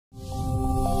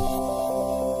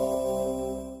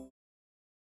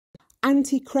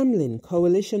Anti-Kremlin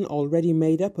coalition already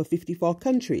made up of 54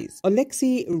 countries.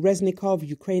 Oleksiy Reznikov,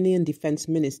 Ukrainian defense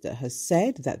minister, has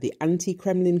said that the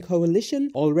anti-Kremlin coalition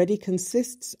already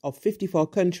consists of 54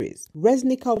 countries.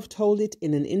 Reznikov told it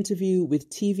in an interview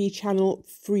with TV channel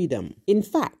Freedom. In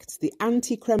fact, the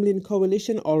anti-Kremlin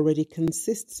coalition already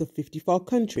consists of 54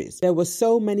 countries. There were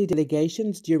so many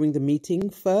delegations during the meeting.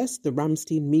 First, the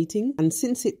Ramstein meeting, and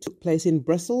since it took place in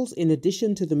Brussels, in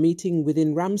addition to the meeting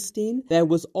within Ramstein, there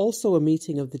was also a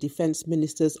meeting of the defense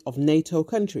ministers of NATO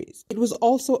countries. It was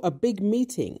also a big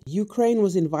meeting. Ukraine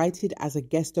was invited as a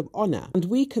guest of honor, and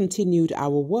we continued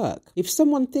our work. If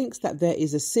someone thinks that there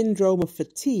is a syndrome of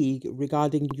fatigue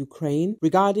regarding Ukraine,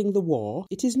 regarding the war,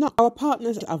 it is not. Our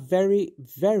partners are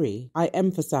very, I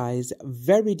emphasize,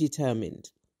 very determined.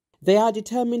 They are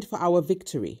determined for our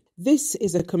victory. This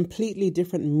is a completely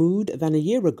different mood than a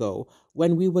year ago,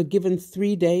 when we were given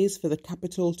 3 days for the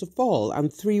capital to fall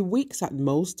and 3 weeks at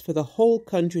most for the whole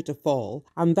country to fall,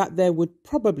 and that there would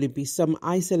probably be some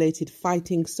isolated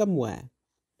fighting somewhere.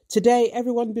 Today,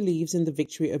 everyone believes in the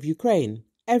victory of Ukraine.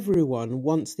 Everyone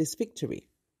wants this victory.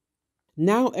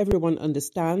 Now everyone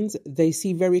understands, they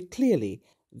see very clearly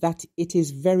that it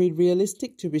is very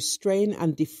realistic to restrain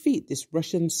and defeat this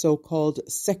Russian so-called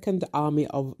Second Army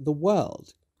of the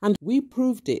world. And we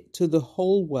proved it to the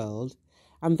whole world,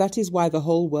 and that is why the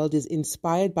whole world is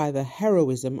inspired by the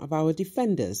heroism of our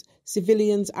defenders,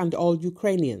 civilians and all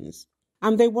Ukrainians.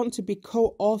 And they want to be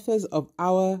co-authors of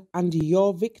our and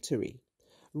your victory.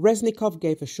 Reznikov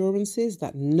gave assurances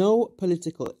that no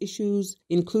political issues,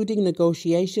 including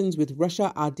negotiations with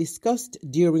Russia, are discussed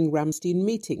during Ramstein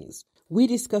meetings. We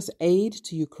discuss aid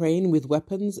to Ukraine with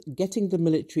weapons, getting the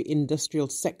military-industrial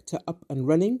sector up and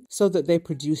running so that they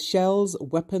produce shells,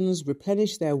 weapons,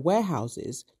 replenish their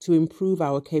warehouses to improve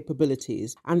our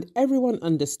capabilities. And everyone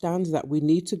understands that we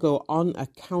need to go on a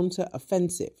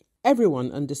counter-offensive. Everyone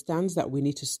understands that we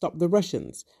need to stop the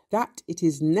Russians, that it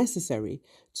is necessary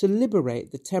to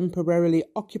liberate the temporarily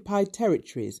occupied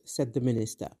territories, said the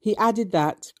minister. He added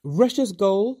that Russia's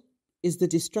goal is the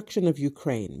destruction of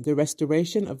Ukraine, the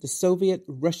restoration of the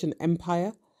Soviet-Russian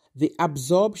Empire, the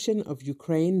absorption of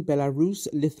Ukraine, Belarus,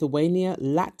 Lithuania,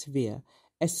 Latvia,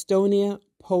 Estonia,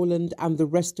 Poland, and the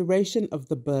restoration of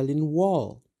the Berlin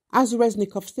Wall. As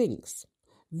Reznikov thinks,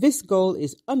 this goal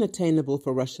is unattainable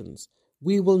for Russians.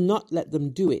 We will not let them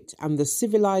do it, and the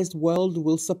civilized world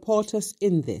will support us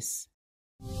in this.